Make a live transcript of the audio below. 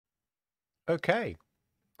Okay,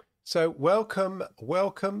 so welcome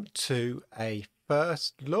to a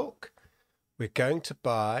first look. We're going to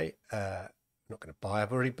buy, not going to buy,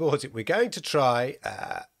 I've already bought it. We're going to try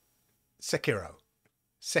Sekiro.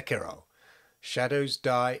 Shadows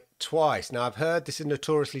Die Twice. Now, I've heard this is a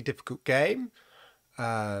notoriously difficult game,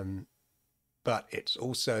 but it's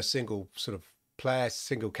also a single sort of player,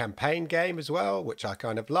 single campaign game as well, which I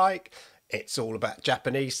kind of like. It's all about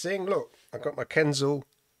Japanese thing. Look, I've got my Kenzel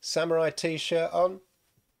samurai t-shirt on.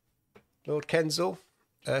 Lord Kenzel,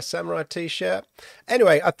 samurai t-shirt.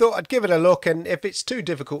 Anyway, I thought I'd give it a look, and if it's too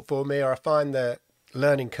difficult for me or I find the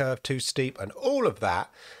learning curve too steep and all of that,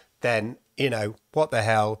 then, you know, what the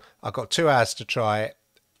hell, I've got 2 hours to try it,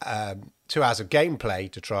 2 hours of gameplay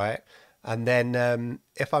to try it, and then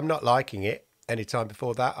if I'm not liking it any time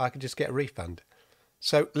before that, I can just get a refund.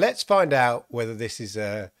 So let's find out whether this is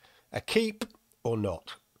a keep or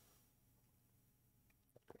not.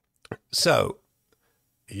 So,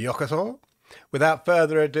 Yokoto, without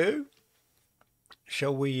further ado,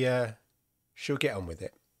 shall we get on with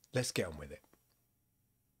it? Let's get on with it.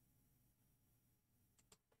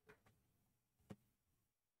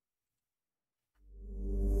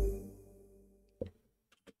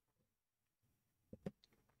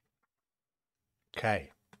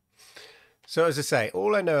 Okay. So as I say,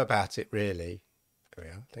 all I know about it really, there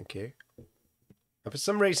we are, thank you. And for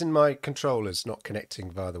some reason my controller's not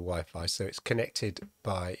connecting via the Wi-Fi, so it's connected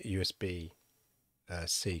by USB-C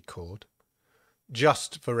cord.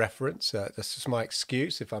 Just for reference, that's just my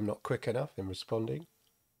excuse if I'm not quick enough in responding.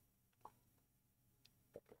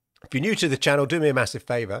 If you're new to the channel, do me a massive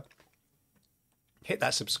favour. Hit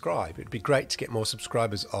that subscribe. It'd be great to get more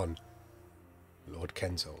subscribers on. Lord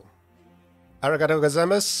Kenzel. Arigatou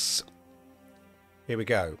gozaimasu. Here we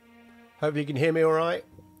go. Hope you can hear me all right.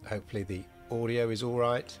 Hopefully the audio is all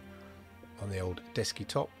right on the old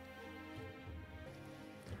desktop.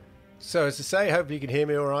 So as I say, hopefully you can hear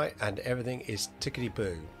me all right and everything is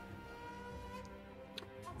tickety-boo.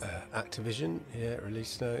 Activision, yeah,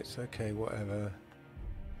 release notes, okay, whatever.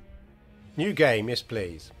 New game, yes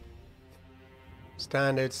please.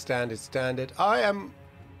 Standard. I am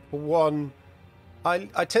one...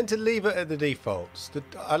 I tend to leave it at the defaults.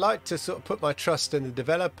 I like to sort of put my trust in the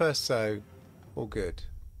developer, so all good.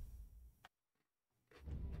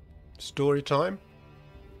 Story time.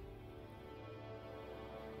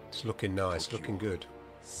 It's looking nice, looking good.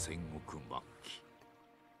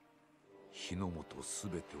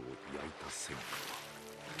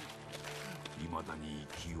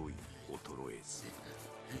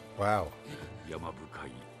 Wow.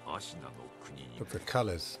 Look at the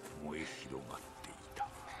colours. It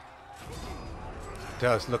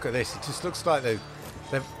does, look at this. It just looks like they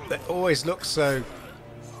always look so...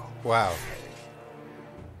 Wow.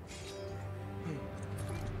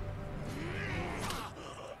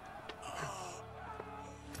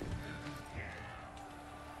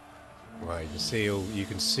 Wow, you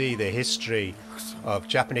can see the history of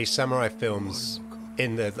Japanese samurai films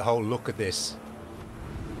in the whole look of this.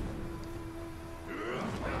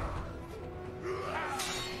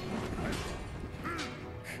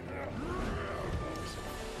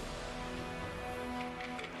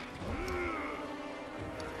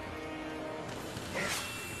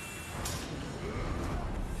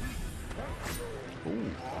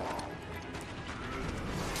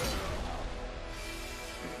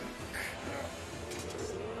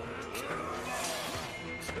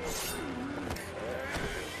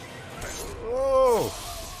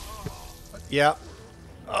 Yeah.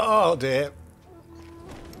 Oh dear.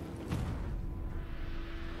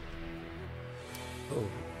 Oh.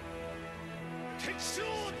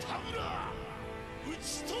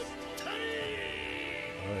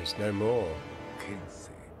 Oh, there's no more.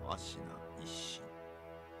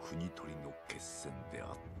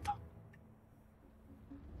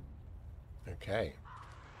 Okay.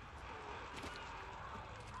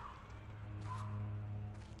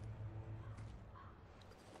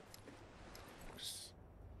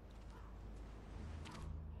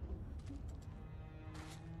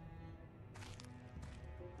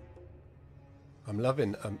 I'm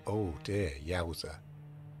loving, oh dear, yowza.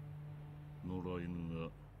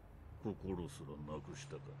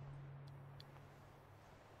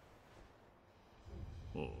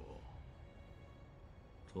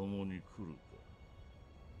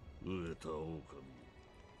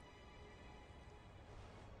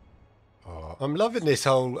 Oh, I'm loving this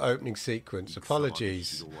whole opening sequence.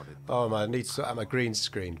 Apologies. Oh man, I need to sort out my green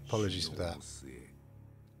screen. Apologies for that.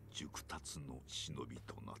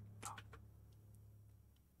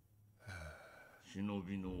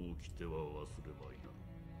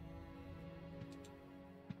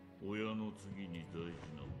 親の次に大事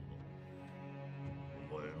なもの。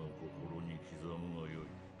お前の心に刻むがよい。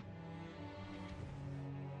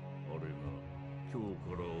あれが今日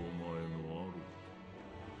からお前のある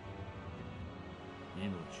命を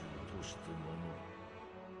賭して守る。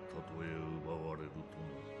たとえ奪われるとも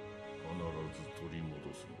必ず取り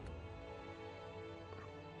戻すのだ。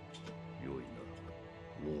よいな、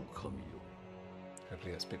狼よ。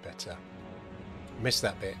 Hopefully that's a bit better. Missed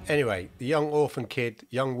that bit. Anyway, the young orphan kid,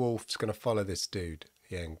 young wolf's going to follow this dude.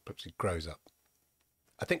 Yeah, and perhaps he grows up.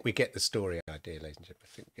 I think we get the story idea, ladies and gentlemen. I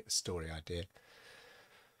think we get the story idea.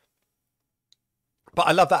 But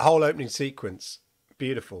I love that whole opening sequence.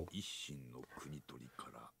 Beautiful. 20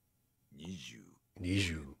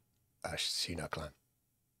 Ashina clan.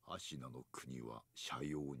 I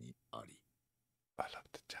love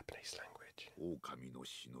the Japanese language.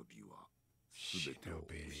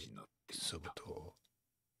 Shinobi Subuto.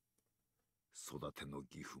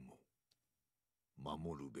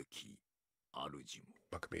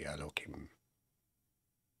 Wakabi Alokim.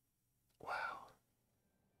 Wow.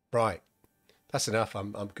 Right. That's enough.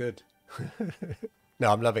 I'm good.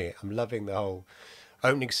 No, I'm loving it. I'm loving the whole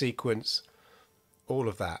opening sequence. All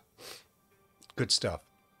of that. Good stuff.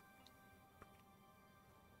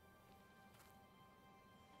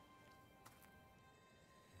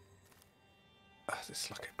 Oh, this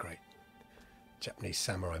is like a great Japanese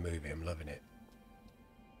samurai movie. I'm loving it.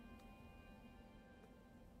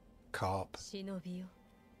 Carp. Shinobi.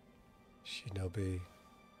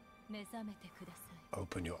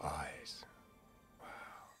 Open your eyes. Wow.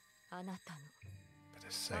 For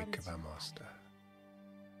the sake of our master.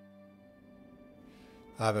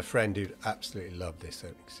 I have a friend who'd absolutely love this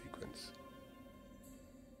opening sequence.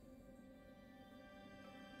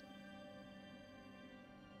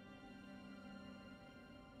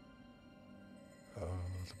 Oh,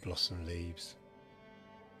 the blossom leaves.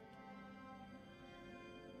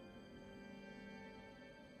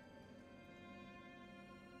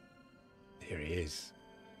 Here he is.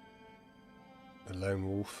 The lone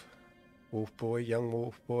wolf. Wolf boy, young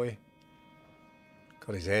wolf boy.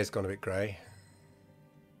 God, his hair's gone a bit grey.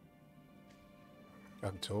 I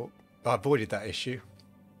can talk. I avoided that issue.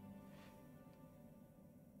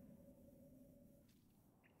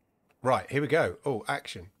 Right, here we go. Oh,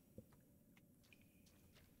 action.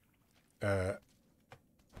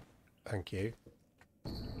 Thank you.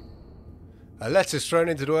 A letter's thrown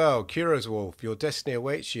into the world. Kuro's wolf, your destiny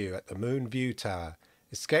awaits you at the Moon View Tower.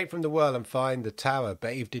 Escape from the world and find the tower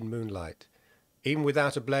bathed in moonlight. Even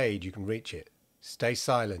without a blade, you can reach it. Stay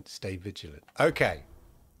silent, stay vigilant. Okay.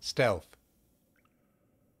 Stealth.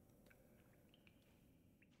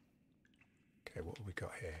 Okay, what have we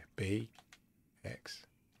got here? B, X.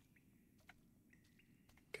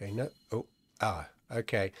 Okay, no. Oh,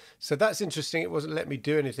 okay. So that's interesting. It wasn't letting me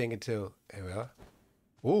do anything until... Here we are.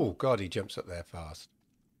 Oh, God, he jumps up there fast.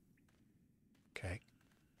 Okay.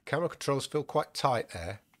 Camera controls feel quite tight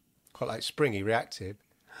there. Quite like springy, reactive.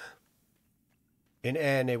 In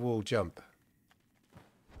air near wall jump.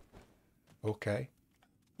 Okay.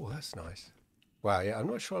 Oh, that's nice. Wow, yeah, I'm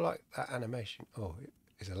not sure I like that animation. Oh,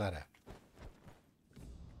 it's a ladder.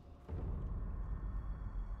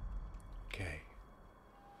 Okay.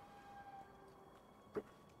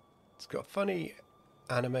 It's got a funny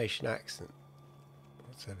animation accent.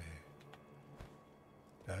 What's over here?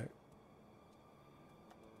 No.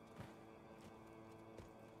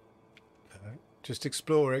 No. Just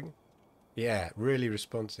exploring. Yeah, really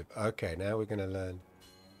responsive. Okay, now we're going to learn.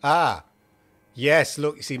 Ah! Yes,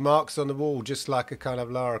 look, you see marks on the wall, just like a kind of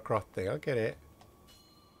Lara Croft thing. I get it.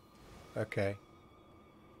 Okay.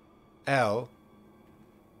 L.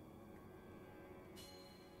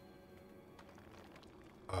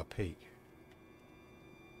 Oh, peak.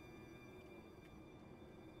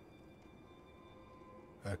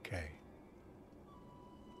 Okay.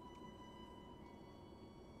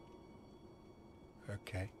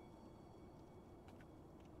 Okay.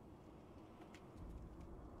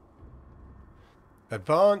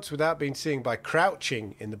 Advance without being seen by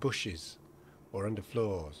crouching in the bushes or under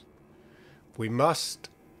floors. We must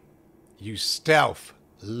use stealth.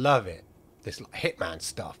 Love it. This Hitman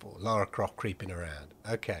stuff or Lara Croft creeping around.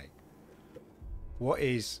 Okay. What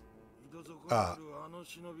is... Ah.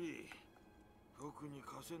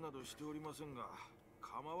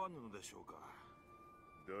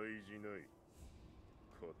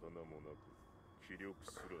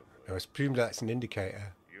 I assume that's an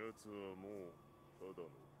indicator.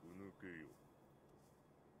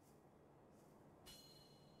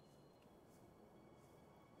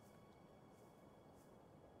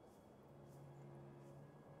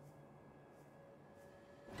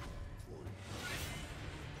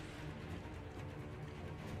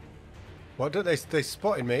 What did they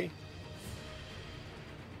spotted me?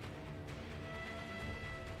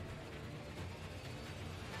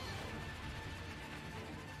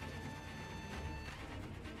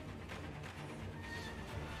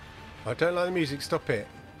 I don't like the music. Stop it.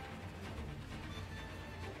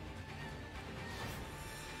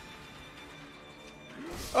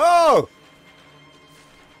 Oh!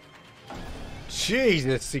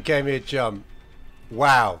 Jesus, he gave me a jump.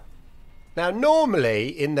 Wow. Now, normally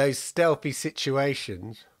in those stealthy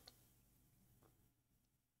situations...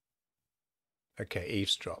 Okay,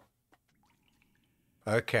 eavesdrop.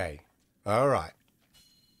 Okay. All right.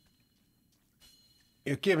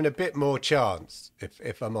 You're given a bit more chance,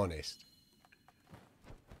 if I'm honest.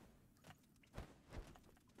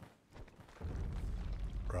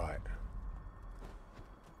 Right.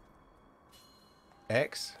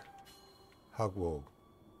 X. Hug wall.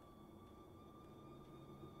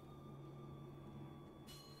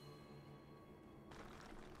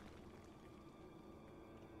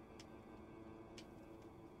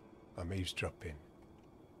 I'm eavesdropping.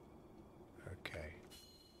 Okay.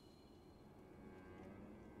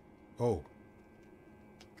 Oh.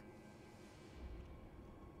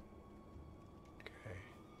 Okay.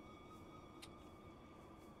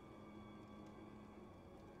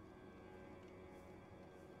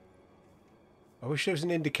 I wish there was an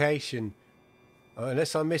indication. Oh,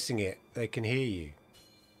 unless I'm missing it, they can hear you.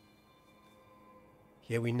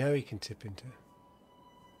 Yeah, we know he can tip into.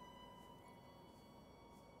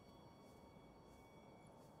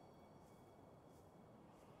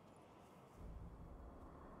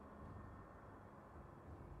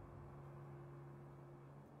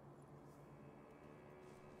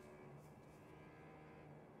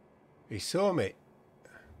 He saw me.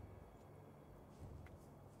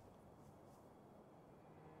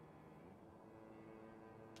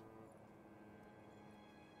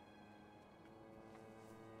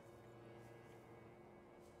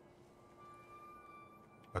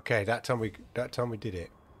 Okay, that time we did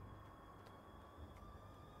it.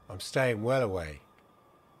 I'm staying well away.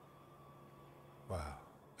 Wow.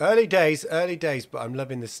 Early days, but I'm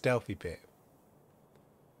loving the stealthy bit.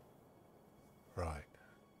 Right.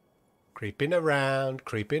 Creeping around,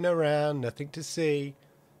 nothing to see.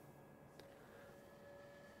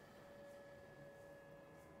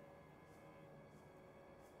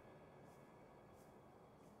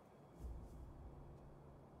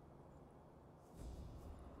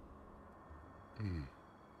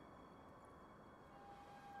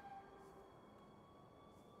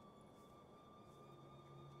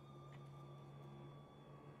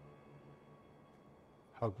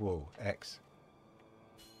 Hug wall, X.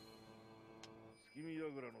 月見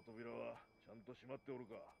櫓の扉はちゃんと閉まっておる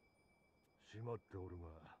か。閉まっておるが、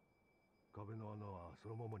壁の穴はそ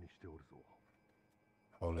のままにしておるぞ。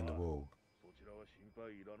Hole in the wall. そちらは心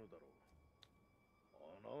配いらぬだろう。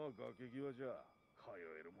穴は崖際じゃ通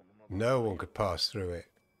えるものなど。No one could pass through it.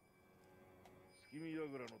 月見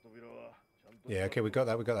櫓の扉はちゃんと。Yeah, okay, we got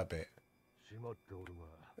that bit. 閉まっておる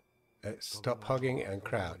が。Stop hugging and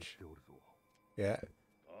crouch. Yeah.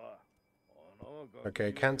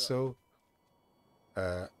 Okay, cancel.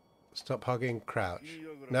 Stop hugging, crouch.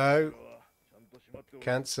 No.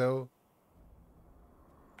 Cancel.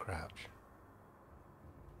 Crouch.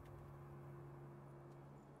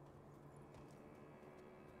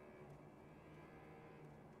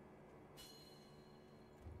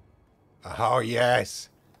 Oh, yes.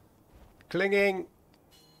 Clinging.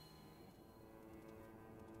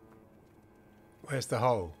 Where's the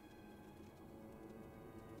hole?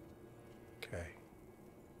 Okay.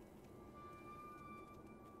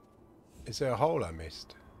 Is there a hole I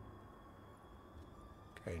missed?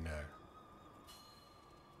 Okay, no.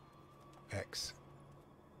 X.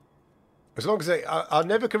 As long as I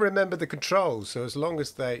never can remember the controls, so as long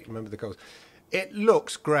as they remember the controls. It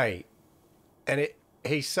looks great. And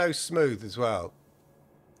he's so smooth as well.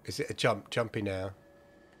 Is it a jumpy now?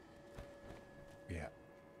 Yeah.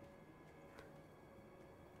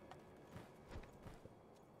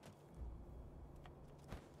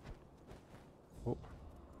 Oh.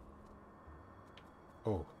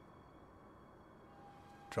 Oh.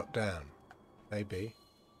 Drop down. Maybe.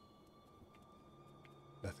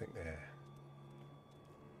 Nothing there.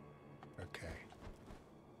 Okay.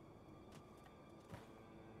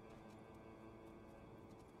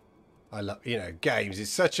 I love, games. It's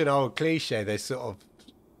such an old cliche. There's sort of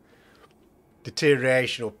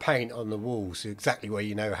deterioration or paint on the walls, exactly where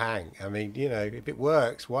hang. I mean, if it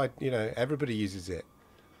works, why, everybody uses it.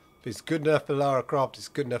 If it's good enough for Lara Croft, it's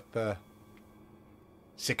good enough for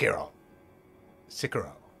Sekiro.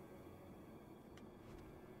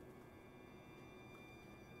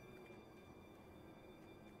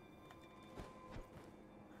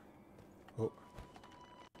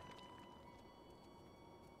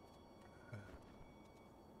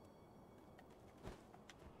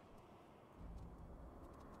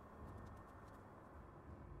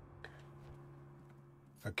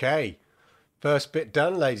 Okay. First bit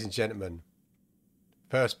done, ladies and gentlemen.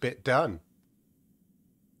 First bit done.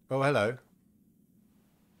 Oh, hello.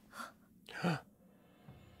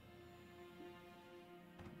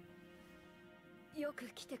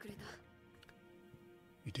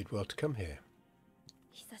 You did well to come here.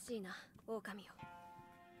 久しいな、狼よ。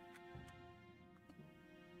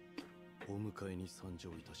お迎えに参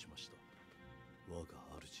上いたしました。我が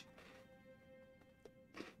主。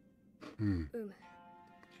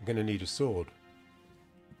You're going to need a sword.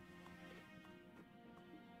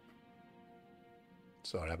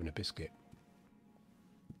 Sorry, having a biscuit.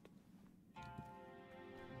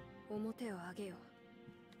 表を上げよ。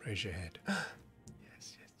 Raise your head.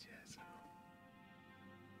 Yes, yes, yes.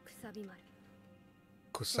 くさび丸。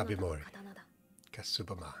 Kusabimori. 刀だ。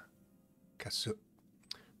 Kasubama.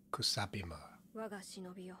 Kusabima. 我が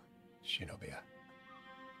忍びよ。 Shinobia.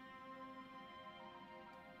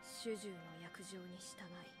 主従の約定に従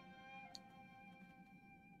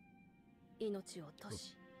い。命を賭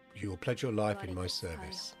し。 You will pledge your life in my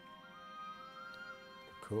service.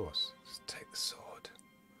 Of course. Let's take the sword.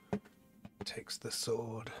 Takes the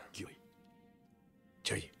sword. Joy.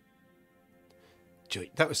 Joy.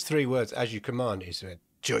 Joy. That was 3 words. As you command, he said,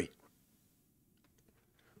 Joy.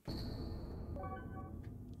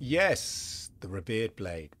 Yes, the revered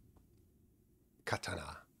blade.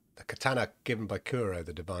 Katana. The katana given by Kuro,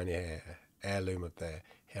 the divine heirloom of the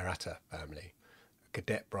Hirata family. A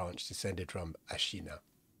cadet branch descended from Ashina.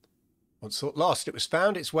 Once thought lost, it was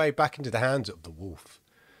found its way back into the hands of the wolf.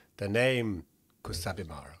 The name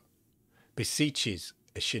Kusabimaro beseeches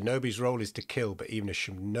a shinobi's role is to kill, but even a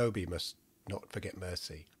shinobi must not forget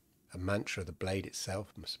mercy. A mantra of the blade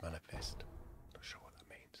itself must manifest. Not sure what that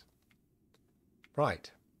means.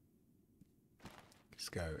 Right. Let's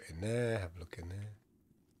go in there, have a look in there.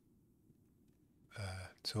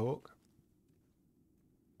 Talk.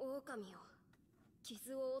 狼よ。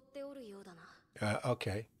傷を負っておるようだな。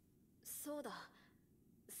Okay. そうだ。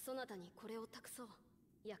そなたにこれを託そう。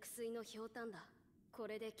薬水のひょうたんだ。こ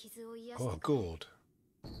れで傷を癒して。Oh, gourd.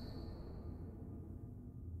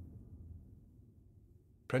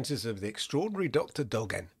 Apprentice of the extraordinary Dr.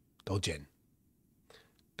 Dogen.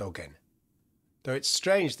 Though it's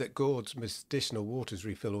strange that gourd's medicinal waters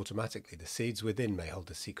refill automatically, the seeds within may hold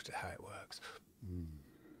the secret to how it works.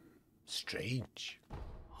 Strange.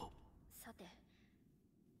 さて、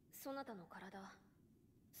そなたの体、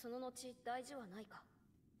その後大事はないか。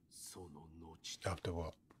その後。 After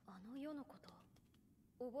what? あの世のこと、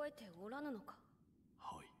覚えておらぬのか。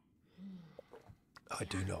はい。I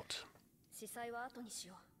do not. 司祭は後にし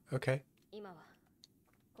よう。 Okay. 今は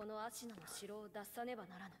このアシナの城を脱さねば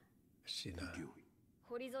ならぬ。 Shina.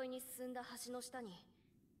 堀沿いに進んだ橋の下に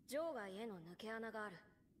場外への抜け穴がある。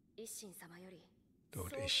一心様より。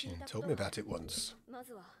 Lord Ishin told me about it once. ま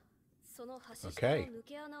ずはその橋下の Okay. 抜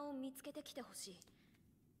け穴を見つけてきてほしい。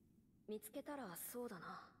見つけたらそうだ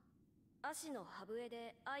な。足の歯笛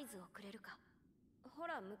で合図をくれるか。ほ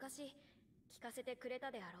ら昔聞かせてくれ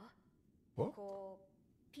たであろう。 What? こう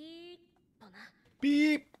ピーッとな。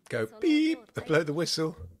 Beep. Go beep. Blow the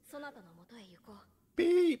whistle. そなたのもとへ行こう。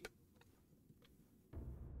 Beep.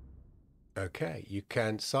 Okay. You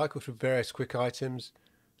can cycle through various quick items.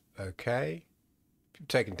 Okay. If you've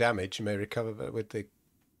taken damage, you may recover with the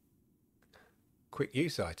quick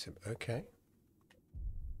use item. Okay.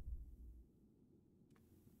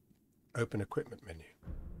 Open equipment menu.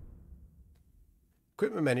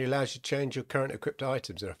 Equipment menu allows you to change your current equipped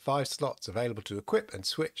items. There are 5 slots available to equip and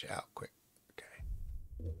switch out quick. Okay.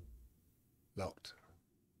 Locked.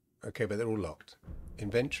 Okay, but they're all locked.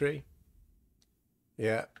 Inventory.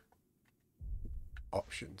 Yeah.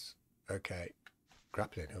 Options. Okay.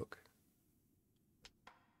 Grappling hook.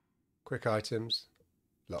 Quick items.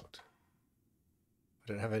 Locked. I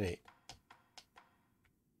don't have any.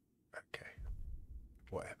 Okay.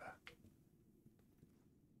 Whatever.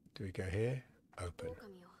 Do we go here? Open.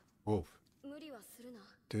 狼よ。 Wolf. 無理はするな。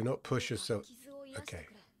 Do not push yourself. 傷を癒して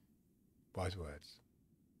くれ。 Wise words.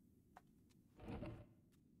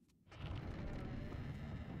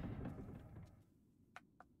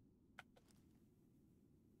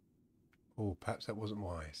 Oh, perhaps that wasn't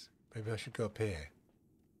wise. Maybe I should go up here.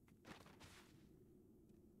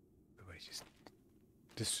 Maybe just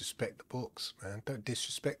disrespect the books, man. Don't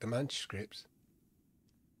disrespect the manuscripts.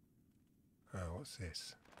 Oh, what's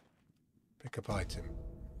this? Pick up item.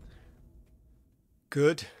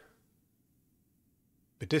 Good.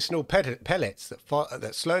 Medicinal pellets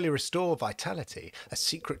that slowly restore vitality. A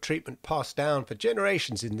secret treatment passed down for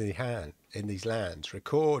generations in these lands.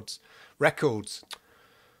 Records.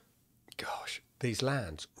 Gosh, these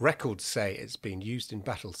lands. Records say it's been used in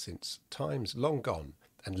battle since times long gone.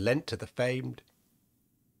 and lent to the famed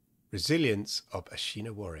resilience of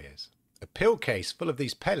Ashina warriors. A pill case full of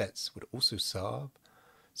these pellets would also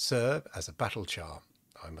serve as a battle charm.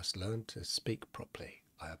 I must learn to speak properly.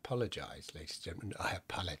 I apologize, ladies and gentlemen. I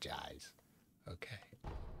apologize. Okay.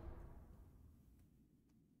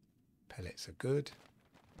 Pellets are good.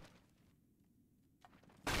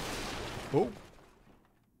 Oh.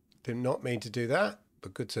 Did not mean to do that,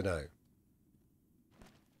 but good to know.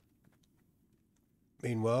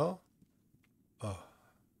 Meanwhile, oh,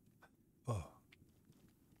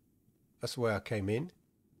 that's the way I came in.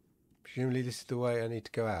 Presumably this is the way I need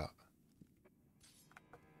to go out.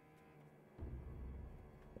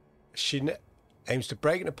 She aims to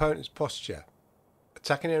break an opponent's posture.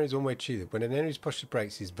 Attacking enemies one way cheated. When an enemy's posture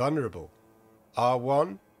breaks, he's vulnerable.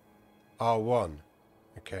 R1, R1.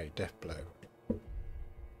 Okay, death blow.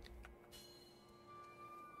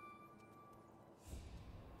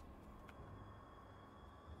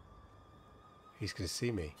 He's going to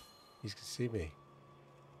see me. He's going to see me.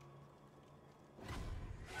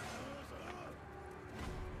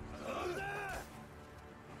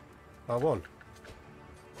 R1.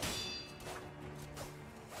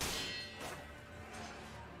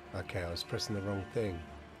 Okay, I was pressing the wrong thing.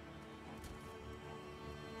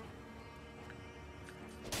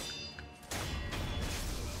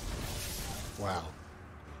 Wow.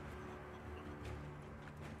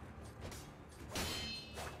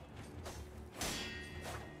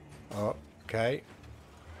 Oh, okay.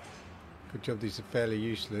 Good job, these are fairly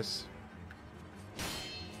useless.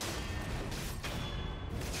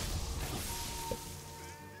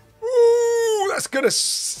 Ooh, that's gonna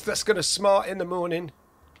smart in the morning.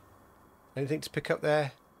 Anything to pick up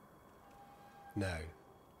there? No.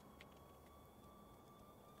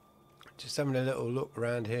 Just having a little look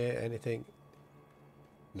around here. Anything?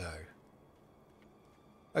 No.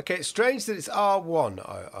 Okay, it's strange that it's R1,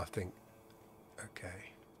 I think.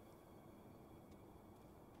 Okay.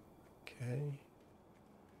 Okay.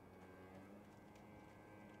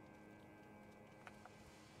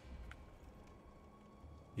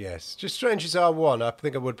 Yes, just strange it's R1. I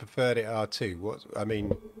think I would prefer it R2. What? I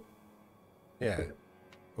mean, yeah.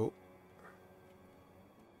 Oh.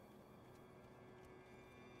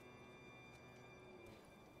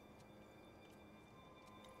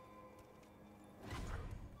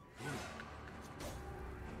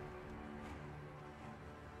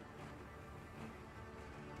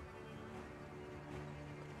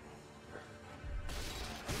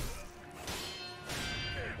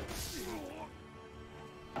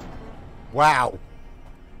 Wow.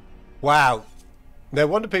 Wow. No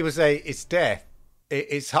wonder people say it's death.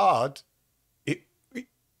 It's hard. You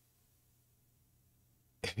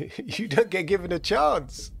don't get given a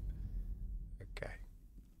chance. Okay.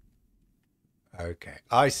 Okay.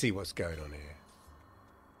 I see what's going on here.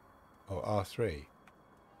 Oh, R3.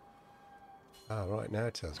 Oh, right, now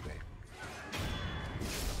it tells me.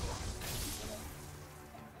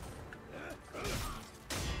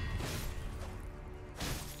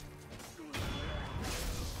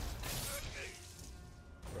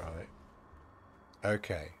 Right.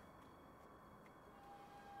 Okay.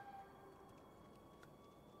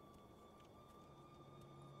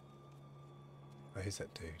 Where's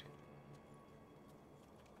that dude?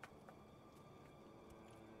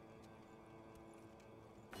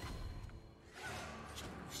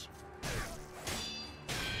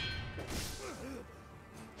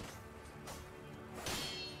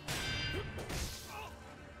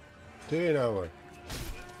 Do you know one?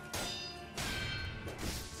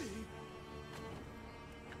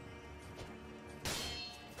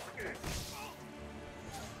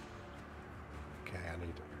 Okay, I need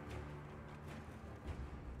it.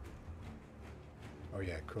 Oh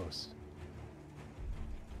yeah, of course.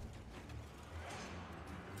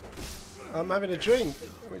 I'm having a drink.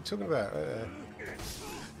 What are you talking about?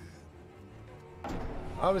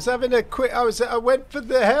 I was having a quick. I went for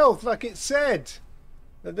the health, like it said,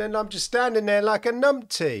 and then I'm just standing there like a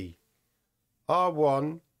numpty.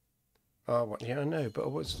 R1, R1. Yeah, I know, but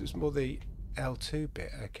it's more the L2 bit.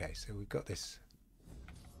 Okay, so we've got this.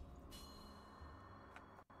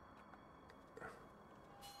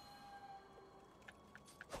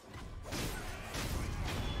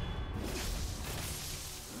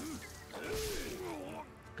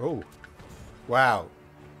 Oh, wow.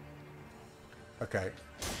 Okay.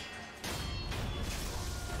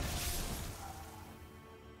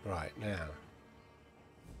 Right, now.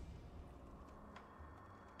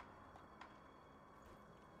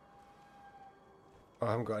 Oh, I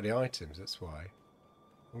haven't got any items, that's why. I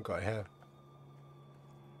haven't got hair.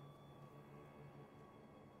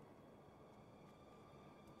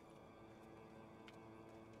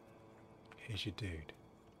 Here's your dude.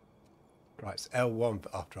 Right, it's L1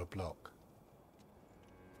 for after I block.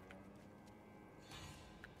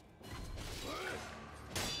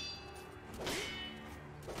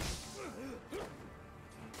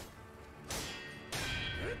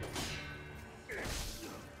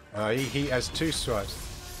 Oh, he has 2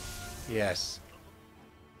 strikes. Yes.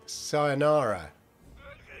 Sayonara.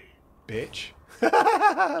 Bitch.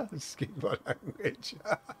 Excuse my language.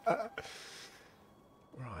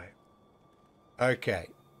 Right. Okay.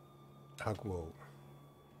 Hug wall.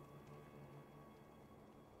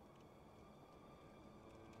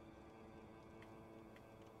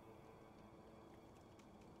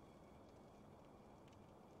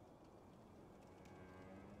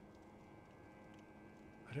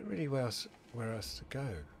 I don't really know where else to go.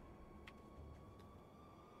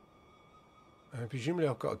 Presumably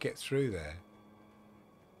I've got to get through there.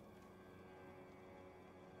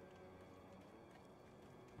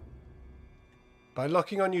 By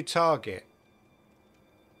locking on your target.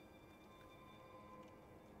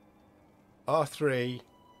 R3.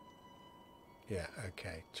 Yeah,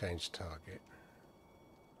 okay. Change target.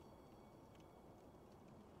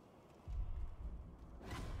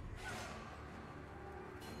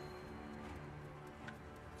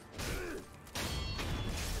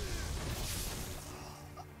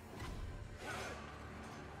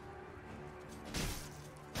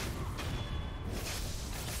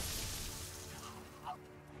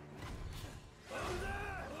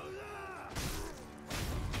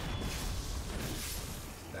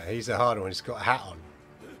 He's a harder one. He's got a hat on.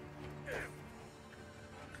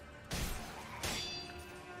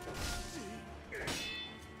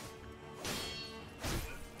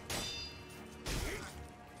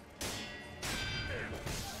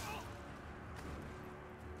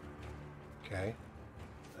 Okay.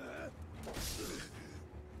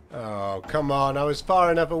 Oh, come on. I was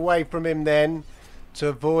far enough away from him then to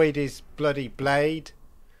avoid his bloody blade.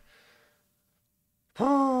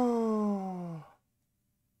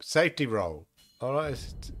 Safety roll. All right.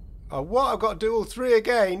 Oh, what? I've got to do all 3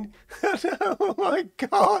 again? Oh, my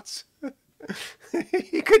God.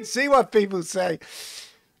 You can see what people say.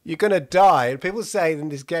 You're going to die. And people say in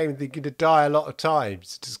this game they're going to die a lot of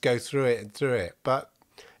times. Just go through it and through it. But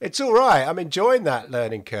it's all right. I'm enjoying that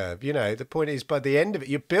learning curve. You know, the point is by the end of it,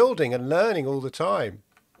 you're building and learning all the time.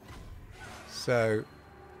 So...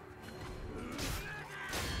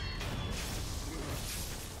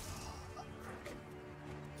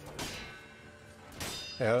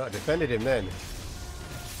 yeah, I defended him then.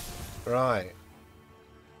 Right.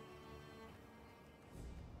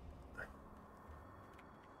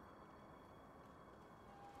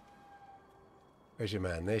 Where's your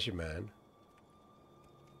man? There's your man.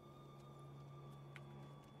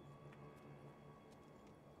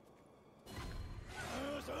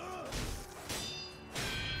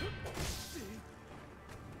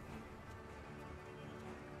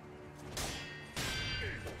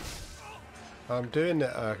 I'm doing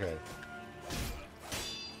that. Okay.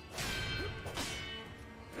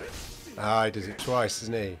 Ah, he does it twice,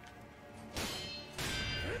 doesn't he?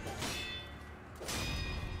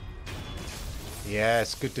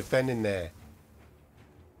 Yes, good defending there.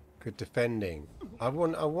 Good defending. I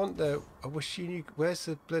wish you knew. Where's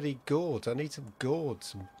the bloody gourds? I need some gourds,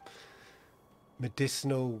 some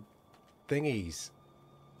medicinal thingies.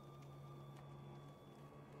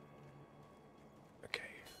 Okay.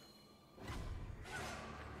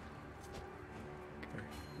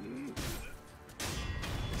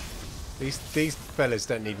 These fellas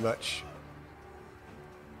don't need much.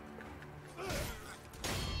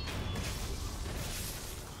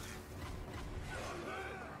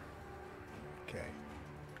 Okay.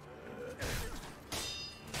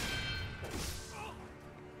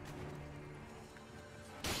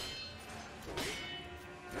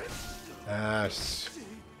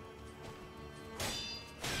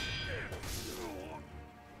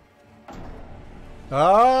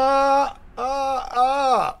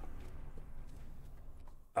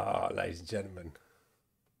 Ladies and gentlemen.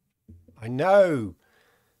 I know.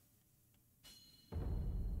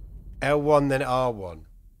 L1 then R1.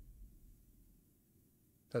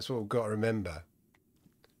 That's what we've got to remember.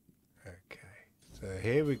 Okay. So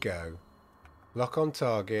here we go. Lock on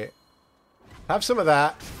target. Have some of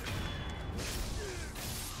that.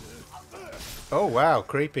 Oh, wow.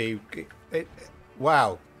 Creepy.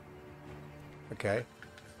 Wow. Okay.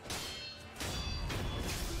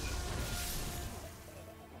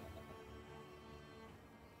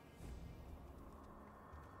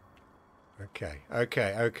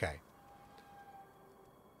 Okay.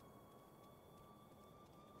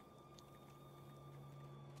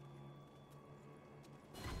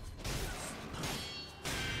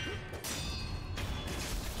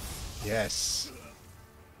 Yes.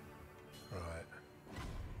 Right.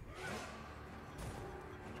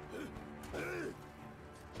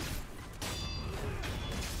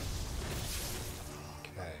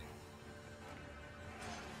 Okay.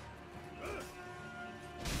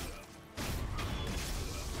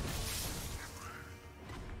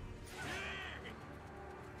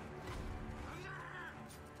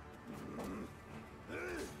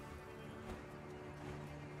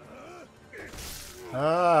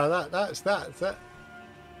 Ah, that's that.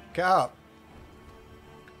 Get up.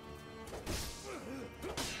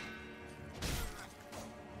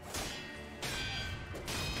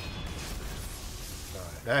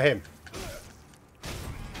 Right, now him.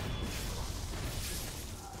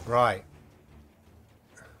 Right.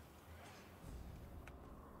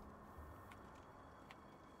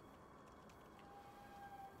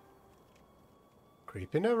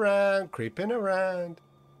 Creeping around, creeping around.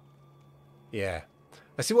 Yeah.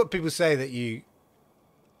 I see what people say that you...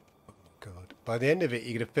 Oh, God. By the end of it,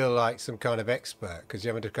 you're going to feel like some kind of expert because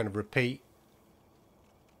you're having to kind of repeat.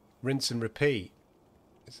 Rinse and repeat.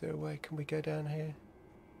 Is there a way? Can we go down here?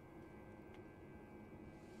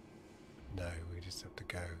 No, we just have to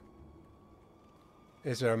go.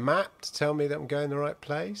 Is there a map to tell me that I'm going the right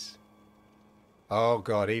place? Oh,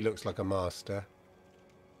 God, he looks like a master.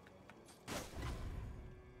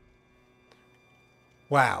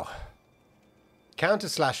 Wow. Counter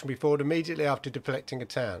slash can be forward immediately after deflecting a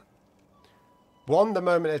town. 1 the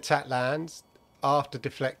moment attack lands. After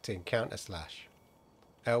deflecting, counter slash.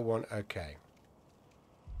 L1, okay.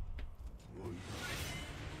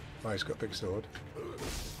 Oh, he's got a big sword.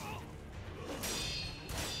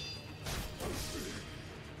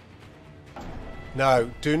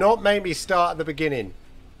 No, do not make me start at the beginning.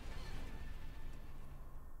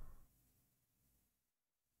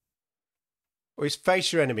 Always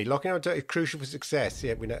face your enemy. Locking on is crucial for success.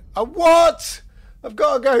 Yeah, we know. Oh, what? I've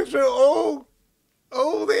got to go through all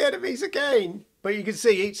the enemies again. But you can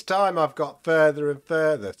see each time I've got further and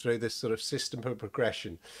further through this sort of system of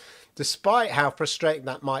progression. Despite how frustrating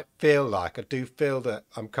that might feel like, I do feel that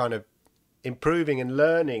I'm kind of improving and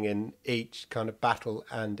learning in each kind of battle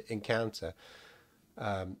and encounter.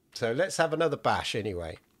 So let's have another bash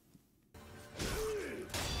anyway.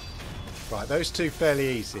 Right, those two fairly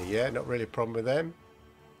easy, yeah? Not really a problem with them.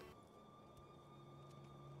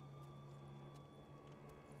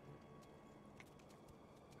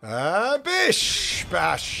 Bish!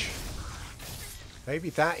 Bash! Maybe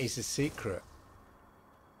that is the secret.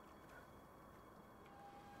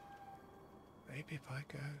 Maybe if I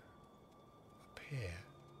go up here.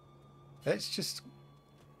 Let's just...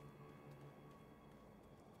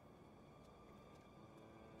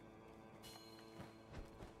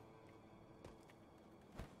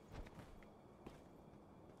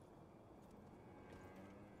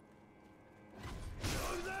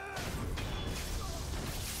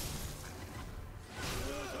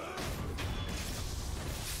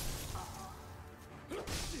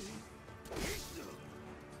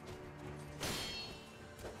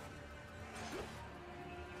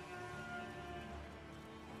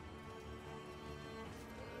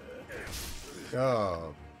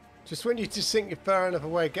 Oh, just when you just think you're far enough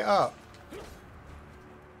away, get up.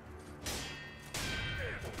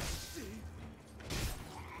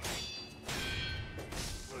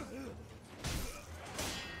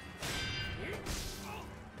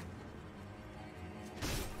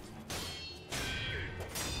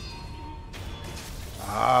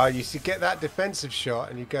 Ah, you should get that defensive shot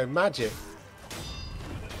and you go magic.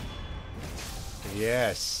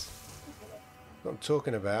 Yes. What I'm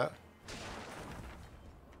talking about.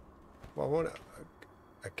 Well, I want to...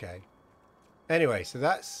 Okay. Anyway, so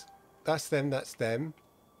that's them, that's them.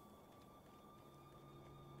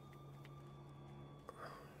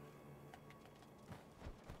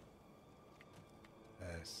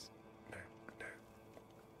 Yes. No, no.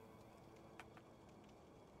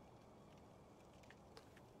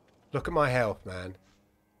 Look at my health, man.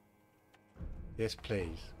 Yes,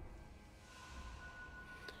 please.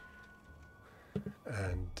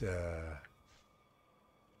 And,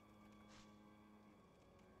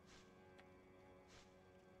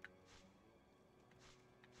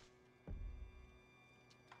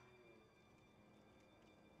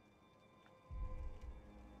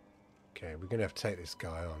 okay, we're going to have to take this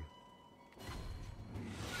guy on.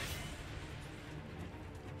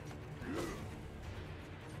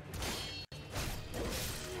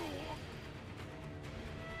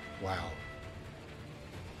 Wow.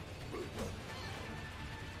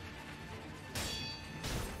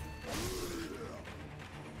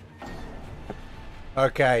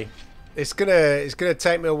 Okay. It's gonna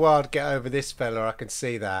take me a while to get over this fella, I can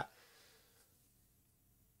see that.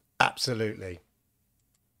 Absolutely.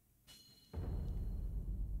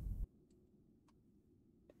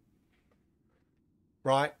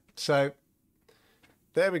 Right, so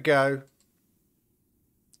there we go,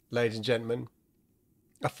 ladies and gentlemen.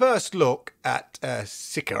 A first look at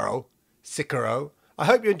Sekiro. I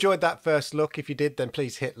hope you enjoyed that first look. If you did, then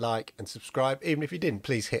please hit like and subscribe. Even if you didn't,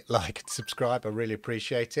 please hit like and subscribe. I really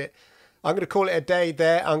appreciate it. I'm going to call it a day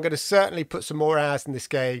there. I'm going to certainly put some more hours in this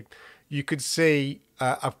game. You can see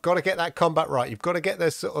I've got to get that combat right. You've got to get the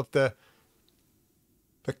sort of the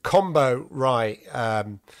combo right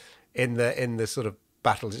in the sort of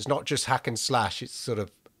battles. It's not just hack and slash. It's sort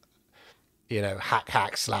of, you know,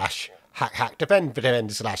 hack slash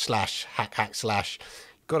defend slash hack slash.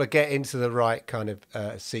 Got to get into the right kind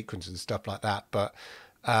of sequence and stuff like that. But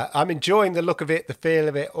I'm enjoying the look of it, the feel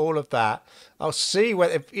of it, all of that. I'll see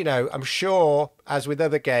whether, you know, I'm sure, as with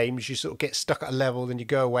other games, you sort of get stuck at a level, then you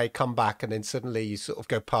go away, come back, and then suddenly you sort of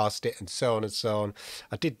go past it, and so on and so on.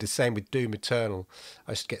 I did the same with Doom Eternal.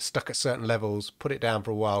 I used to get stuck at certain levels, put it down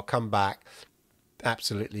for a while, come back,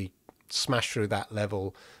 absolutely smash through that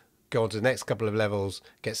level, go on to the next couple of levels,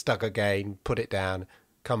 get stuck again, put it down,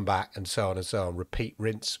 come back, and so on and so on. Repeat,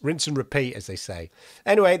 rinse and repeat, as they say.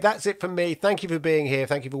 Anyway, that's it from me. Thank you for being here.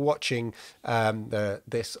 Thank you for watching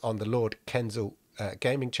this on the Lord Kensal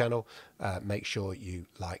gaming channel. Make sure you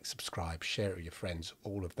like, subscribe, share it with your friends,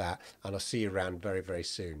 all of that. And I'll see you around very, very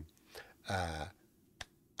soon.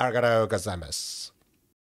 Arigatou gozaimasu.